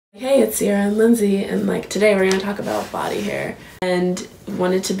Hey, it's Sierra and Lindsay, and today we're gonna talk about body hair. And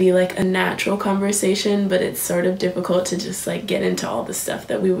want it to be a natural conversation, but it's sort of difficult to just get into all the stuff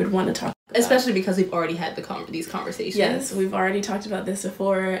that we would want to talk about. Especially because we've already had these conversations. Yes, we've already talked about this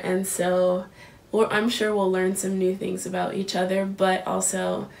before, and so I'm sure we'll learn some new things about each other, but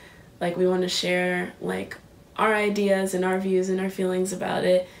also we want to share our ideas and our views and our feelings about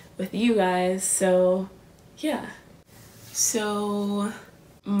it with you guys. So yeah. So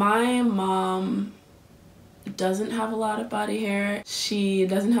my mom doesn't have a lot of body hair. She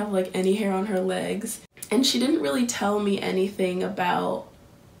doesn't have any hair on her legs. And she didn't really tell me anything about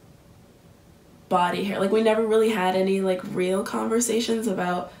body hair. We never really had any real conversations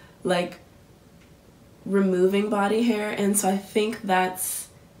about removing body hair. And so I think that's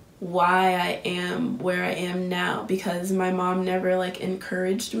why I am where I am now, because my mom never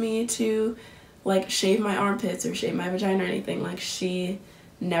encouraged me to shave my armpits or shave my vagina or anything. She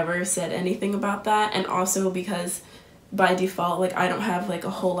never said anything about that. And also because by default I don't have a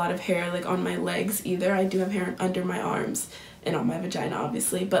whole lot of hair on my legs either. I do have hair under my arms and on my vagina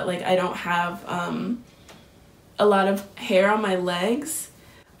obviously, but I don't have a lot of hair on my legs.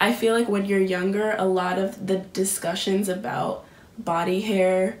 I feel when you're younger, a lot of the discussions about body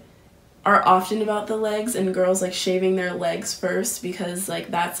hair are often about the legs, and girls shaving their legs first because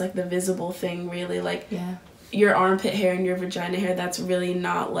that's the visible thing really. Yeah. Your armpit hair and your vagina hair, that's really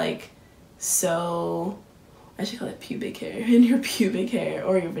not so, I should call it pubic hair, and your pubic hair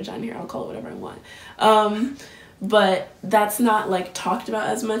or your vagina hair, I'll call it whatever I want. But that's not talked about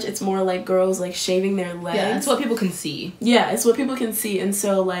as much. It's more girls shaving their legs. Yeah, it's what people can see. Yeah, it's what people can see. And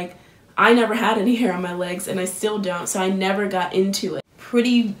so I never had any hair on my legs, and I still don't, so I never got into it.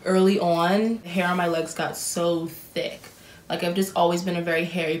 Pretty early on, hair on my legs got so thick. I've just always been a very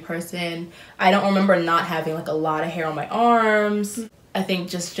hairy person. I don't remember not having a lot of hair on my arms. I think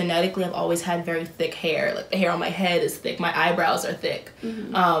just genetically I've always had very thick hair. The hair on my head is thick, my eyebrows are thick.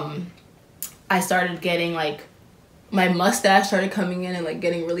 Mm-hmm. I started getting my mustache started coming in and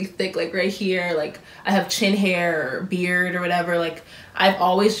getting really thick right here. I have chin hair or beard or whatever. I've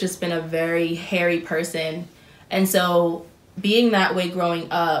always just been a very hairy person. And so being that way growing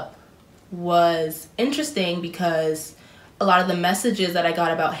up was interesting because a lot of the messages that I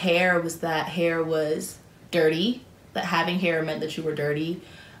got about hair was that hair was dirty, that having hair meant that you were dirty,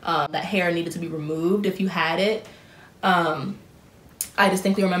 that hair needed to be removed if you had it. I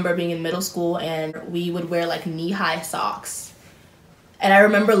distinctly remember being in middle school and we would wear knee-high socks. And I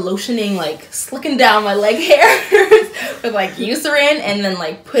remember lotioning, slicking down my leg hair with Eucerin and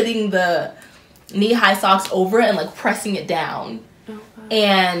then putting the knee-high socks over it and pressing it down. Oh, wow.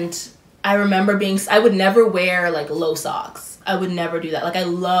 And I remember I would never wear low socks. I would never do that. I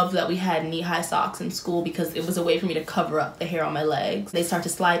loved that we had knee-high socks in school because it was a way for me to cover up the hair on my legs. They start to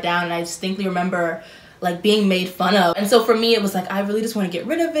slide down and I distinctly remember being made fun of. And so for me it was I really just want to get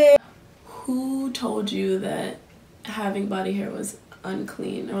rid of it. Who told you that having body hair was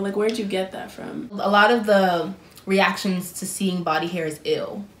unclean? Or where'd you get that from? A lot of the reactions to seeing body hair is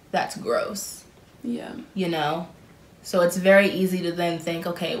ew. That's gross. Yeah. You know? So it's very easy to then think,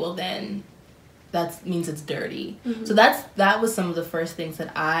 okay, well then that means it's dirty. Mm-hmm. So that was some of the first things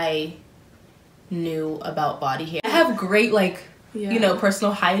that I knew about body hair. I have great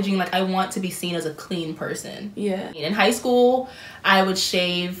personal hygiene. I want to be seen as a clean person. Yeah. In high school, I would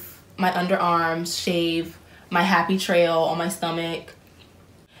shave my underarms, shave my happy trail on my stomach.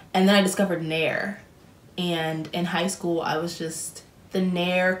 And then I discovered Nair. And in high school, I was just the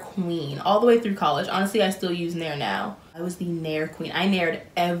Nair queen all the way through college. Honestly, I still use Nair now. I was the Nair queen. I Naired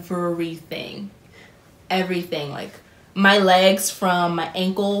everything. Everything. My legs from my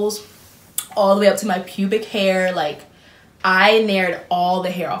ankles all the way up to my pubic hair. I Naired all the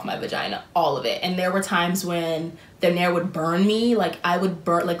hair off my vagina, all of it. And there were times when the Nair would burn me. I would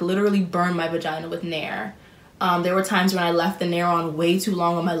literally burn my vagina with Nair. There were times when I left the Nair on way too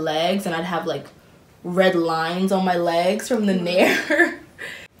long on my legs and I'd have red lines on my legs from the Nair.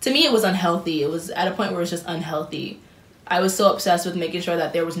 To me, it was unhealthy. It was at a point where it was just unhealthy. I was so obsessed with making sure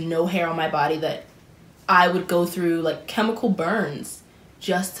that there was no hair on my body that I would go through chemical burns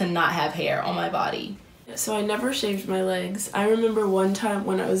just to not have hair on my body. So I never shaved my legs. I remember one time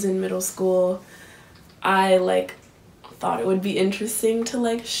when I was in middle school, I thought it would be interesting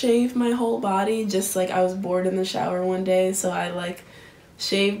to shave my whole body. Just I was bored in the shower one day, so I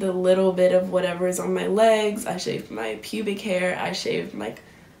shaved a little bit of whatever is on my legs. I shaved my pubic hair. I shaved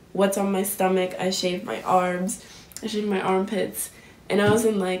what's on my stomach. I shaved my arms. I shaved my armpits. And I was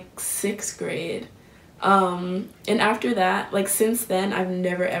in 6th grade. And after that, since then, I've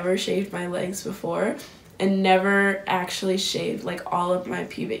never ever shaved my legs before. and never actually shaved like all of my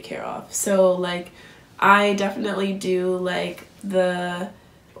pubic hair off. So like I definitely do like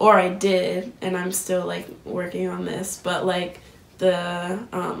or I did, and I'm still like working on this, but like the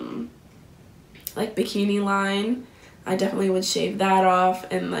like bikini line, I definitely would shave that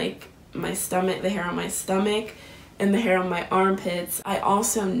off, and like my stomach, the hair on my stomach and the hair on my armpits. I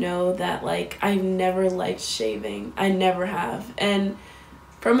also know that like I've never liked shaving. I never have. And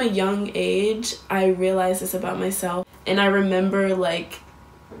from a young age, I realized this about myself, and I remember like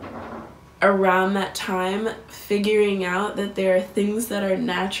around that time figuring out that there are things that are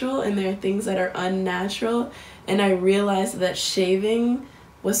natural and there are things that are unnatural, and I realized that shaving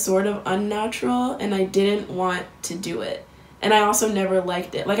was sort of unnatural and I didn't want to do it. And I also never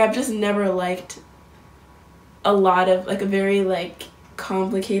liked it. Like I've just never liked a lot of like a very like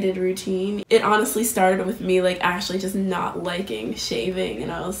complicated routine. It honestly started with me like actually just not liking shaving,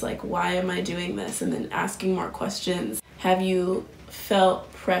 and I was like, why am I doing this? And then asking more questions. Have you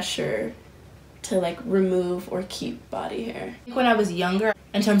felt pressure to like remove or keep body hair? When I was younger,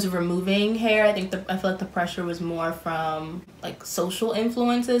 in terms of removing hair, I feel like the pressure was more from like social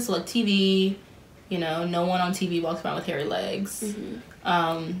influences, so like TV, you know, no one on TV walks around with hairy legs.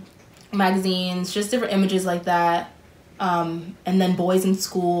 Magazines, just different images like that. And then boys in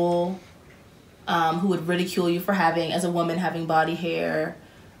school who would ridicule you for as a woman having body hair.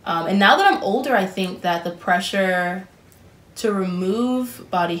 And now that I'm older, I think that the pressure to remove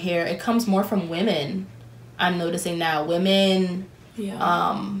body hair, it comes more from women. I'm noticing now, women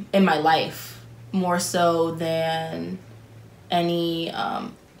in my life, more so than any,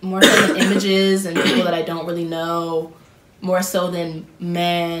 more so than images and people that I don't really know, more so than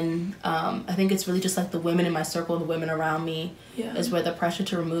men. I think it's really just like the women in my circle, the women around me is where the pressure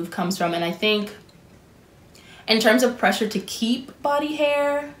to remove comes from. And I think in terms of pressure to keep body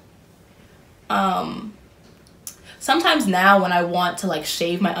hair, sometimes now when I want to like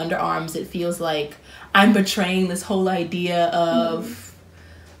shave my underarms, it feels like I'm betraying this whole idea of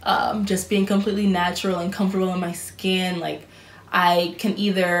just being completely natural and comfortable in my skin. Like I can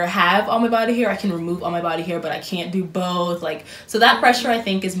either have all my body hair, I can remove all my body hair, but I can't do both. Like, so that pressure I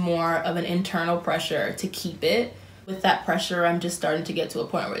think is more of an internal pressure to keep it. With that pressure, I'm just starting to get to a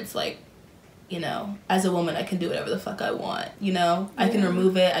point where it's like, you know, as a woman, I can do whatever the fuck I want, you know? I can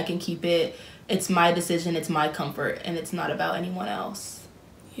remove it, I can keep it. It's my decision, it's my comfort, and it's not about anyone else.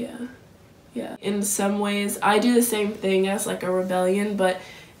 Yeah. In some ways, I do the same thing as like a rebellion, but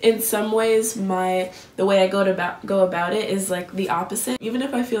in some ways the way I go about it is like the opposite. Even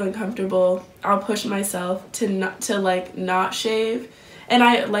if I feel uncomfortable, I'll push myself to not shave.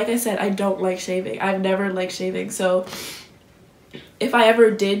 And like I said, I don't like shaving. I've never liked shaving. So if I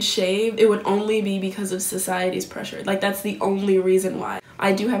ever did shave, it would only be because of society's pressure. Like that's the only reason why.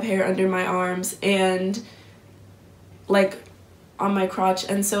 I do have hair under my arms and like on my crotch,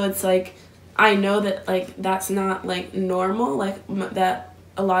 and so it's like I know that like that's not like normal, like that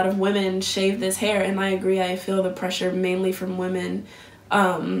a lot of women shave this hair, and I agree, I feel the pressure mainly from women,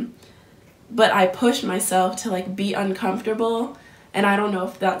 but I push myself to like be uncomfortable, and I don't know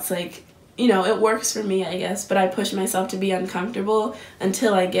if that's like, you know, it works for me I guess, but I push myself to be uncomfortable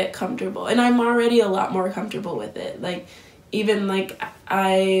until I get comfortable, and I'm already a lot more comfortable with it. Like even like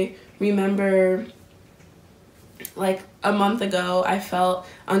I remember like a month ago I felt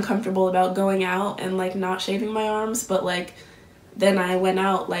uncomfortable about going out and like not shaving my arms, but like then I went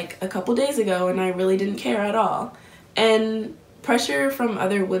out like a couple days ago and I really didn't care at all. And pressure from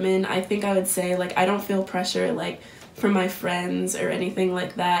other women, I think I would say like I don't feel pressure like from my friends or anything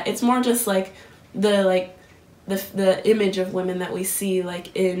like that. It's more just like the image of women that we see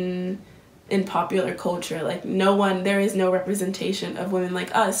like in popular culture. Like there is no representation of women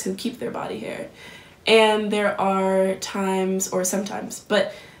like us who keep their body hair. And there are times, or sometimes,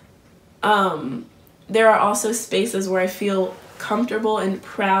 but there are also spaces where I feel comfortable and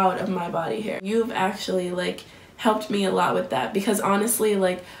proud of my body hair. You've actually like helped me a lot with that, because honestly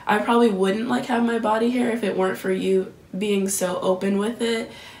like I probably wouldn't like have my body hair if it weren't for you being so open with it.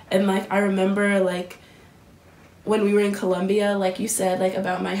 And like I remember like when we were in Colombia, like you said like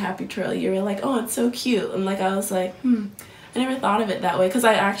about my happy trail, you were like, oh, it's so cute, and like I was like, I never thought of it that way, because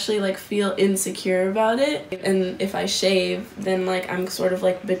I actually like feel insecure about it, and if I shave then like I'm sort of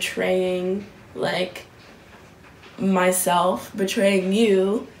like betraying like myself, betraying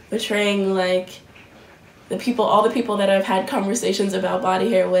you, betraying like all the people that I've had conversations about body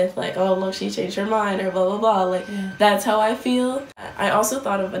hair with, like, oh look, she changed her mind, or blah blah blah. Like that's how I feel. I also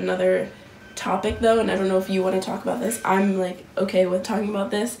thought of another topic though, and I don't know if you want to talk about this. I'm like okay with talking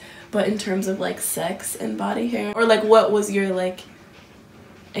about this, but in terms of like sex and body hair, or like what was your like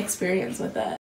experience with that?